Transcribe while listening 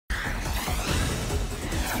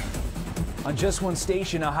On just one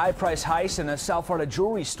station, a high-price heist in a South Florida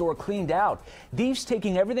jewelry store cleaned out. Thieves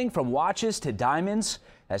taking everything from watches to diamonds.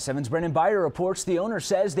 As 7's Brendan Byer reports, the owner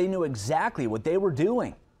says they knew exactly what they were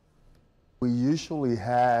doing. We usually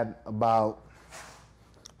had about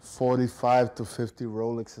 45 to 50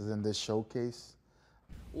 Rolexes in this showcase.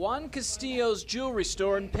 Juan Castillo's jewelry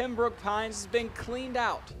store in Pembroke Pines has been cleaned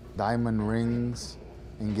out. Diamond rings,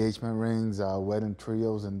 engagement rings, wedding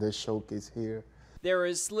trios in this showcase here. There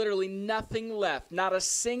is literally nothing left, not a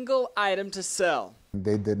single item to sell.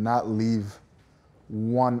 They did not leave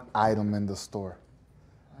one item in the store.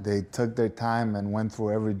 They took their time and went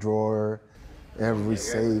through every drawer, every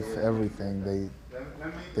safe, everything.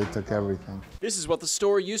 They took everything. This is what the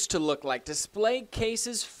store used to look like, display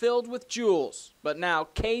cases filled with jewels. But now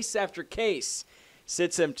case after case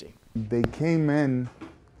sits empty. They came in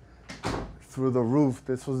through the roof.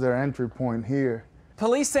 This was their entry point here.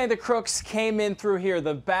 Police say the crooks came in through here.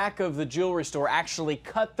 The back of the jewelry store actually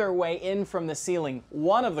cut their way in from the ceiling,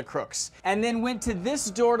 one of the crooks, and then went to this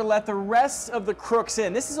door to let the rest of the crooks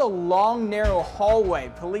in. This is a long, narrow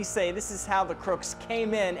hallway. Police say this is how the crooks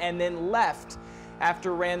came in and then left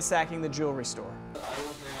after ransacking the jewelry store.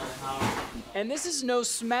 And this is no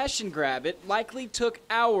smash and grab. It likely took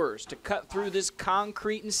hours to cut through this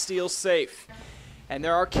concrete and steel safe. And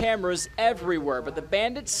there are cameras everywhere, but the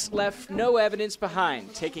bandits left no evidence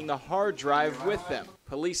behind, taking the hard drive with them.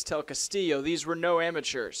 Police tell Castillo these were no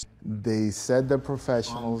amateurs. They said they're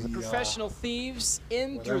professionals. Professional thieves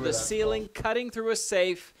in through the ceiling, cutting through a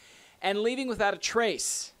safe, and leaving without a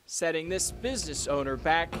trace, setting this business owner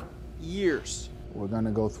back years. We're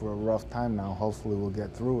gonna go through a rough time now. Hopefully we'll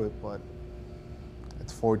get through it, but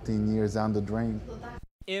it's 14 years down the drain.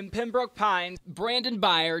 In Pembroke Pines, Brendan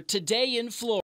Byer, Today in Florida.